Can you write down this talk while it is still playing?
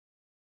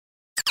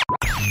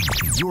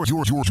You're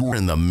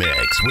in the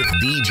mix with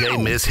DJ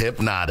Miss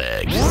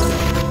Hypnotique.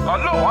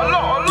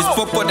 This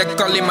popo that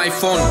calling my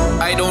phone,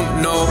 I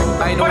don't know.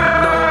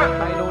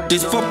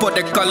 This popo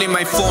that calling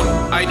my phone,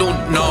 I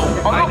don't know.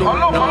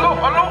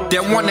 They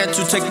wanted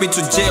to take me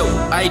to jail,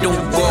 I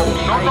don't go.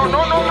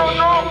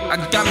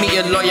 I got me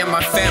a lawyer,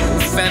 my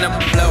family, finna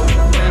blow.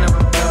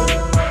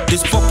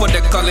 This popo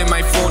that calling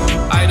my phone,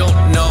 I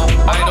don't know.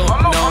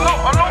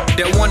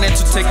 They wanted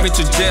to take me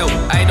to jail,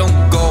 I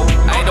don't go.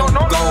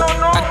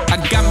 I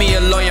got me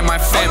a lawyer, my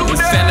family,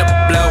 finna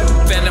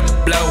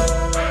blow.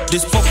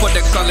 This popo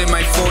that calling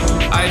my phone,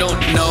 I don't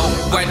know.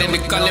 Why then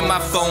they calling my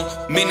phone?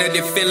 Meaning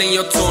they feeling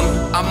your tone.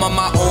 I'm on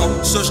my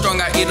own, so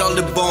strong I eat all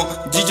the bone.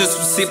 Jesus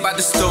will sit by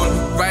the stone,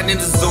 right in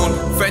the zone.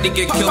 Freddy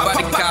get killed by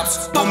the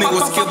cops. Homie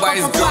was killed by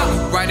his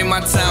gun. Right in my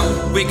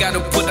town, we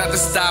gotta put out the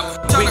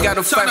stop. We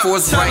gotta fight for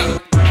what's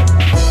right.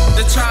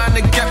 They're trying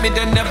to get me,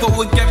 they never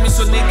will get me,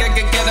 so nigga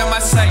can get out my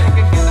sight.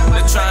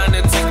 They're trying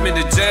to take me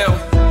to jail.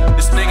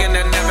 This nigga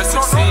that never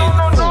succeed.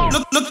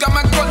 Look at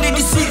my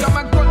quality seat.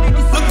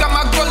 Look at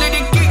my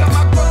quality geek.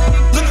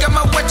 Look at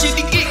my watch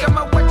the geek.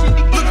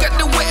 Look at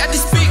the way I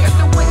speak.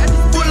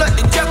 Pull up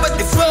the jab at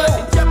the flow.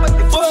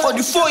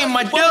 444 in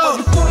my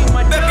dough.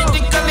 Baby,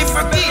 they call it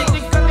for me.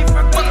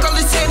 Fuck all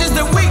these haters,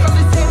 they're weak.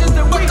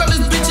 Fuck all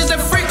these bitches, they're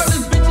freaks.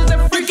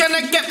 You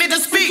cannot get me to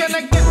speak.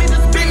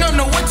 We don't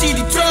know what you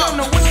talk.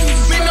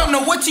 We don't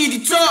know what you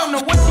talk.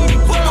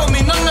 Who told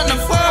me none of the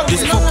phone?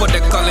 This popo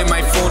that calling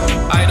my phone,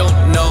 I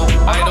don't know.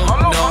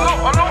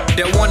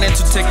 They wanted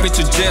to take me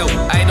to jail,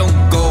 I don't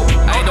go.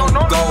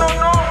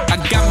 I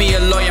got me a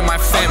lawyer, my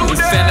family,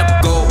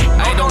 finna go.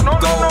 I don't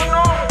go.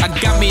 I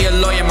got me a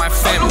lawyer, my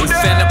family,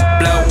 finna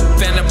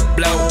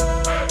blow.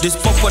 This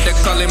popo that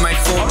calling my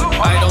phone,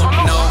 I don't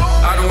know.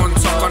 I don't wanna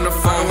talk on the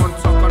phone.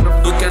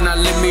 You cannot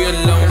leave me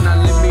alone.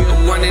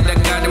 I'm one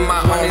that got in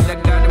my own.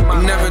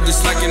 I'm never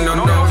disliking no.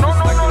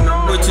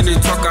 What you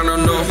need talk, I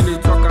don't know.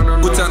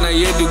 Butana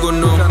yedi go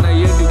no.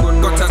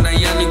 Kotana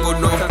yani go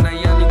no.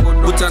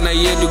 Butana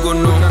yedi go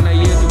no.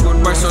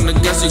 Price on the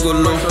gas, you go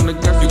low.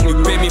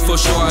 You pay me for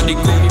sure, I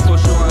go.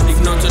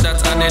 If not to that,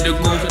 I need to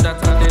go.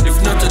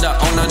 If not to that,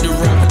 on the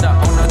road.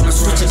 I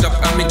switch it up,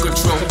 I'm in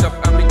control.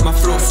 My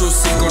flow so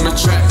sick on the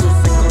track.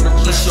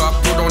 The show I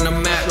put on the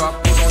map.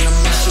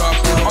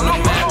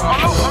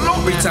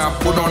 Every time I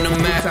put on the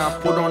map.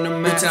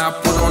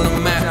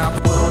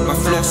 My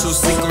flow so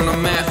sick on the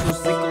map.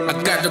 I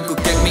gotta go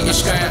get me a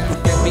strap.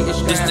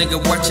 This nigga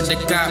watching the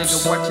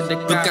cops.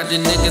 Look at the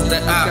niggas,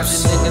 the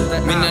ops.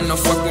 Me no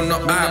fuck with no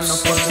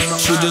ops.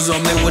 Shooters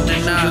on me with the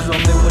knives.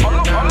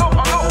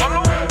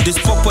 This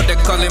popo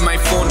that calling my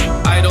phone,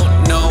 I don't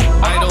know.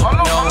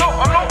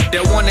 They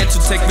wanted to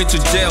take me to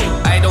jail,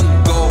 I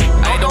don't go.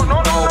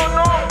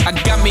 I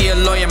got me a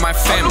lawyer, my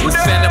family,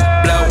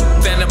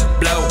 finna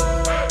blow.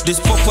 This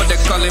popo that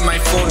calling my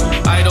phone,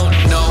 I don't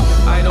know.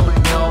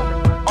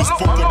 This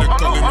popo that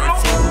calling my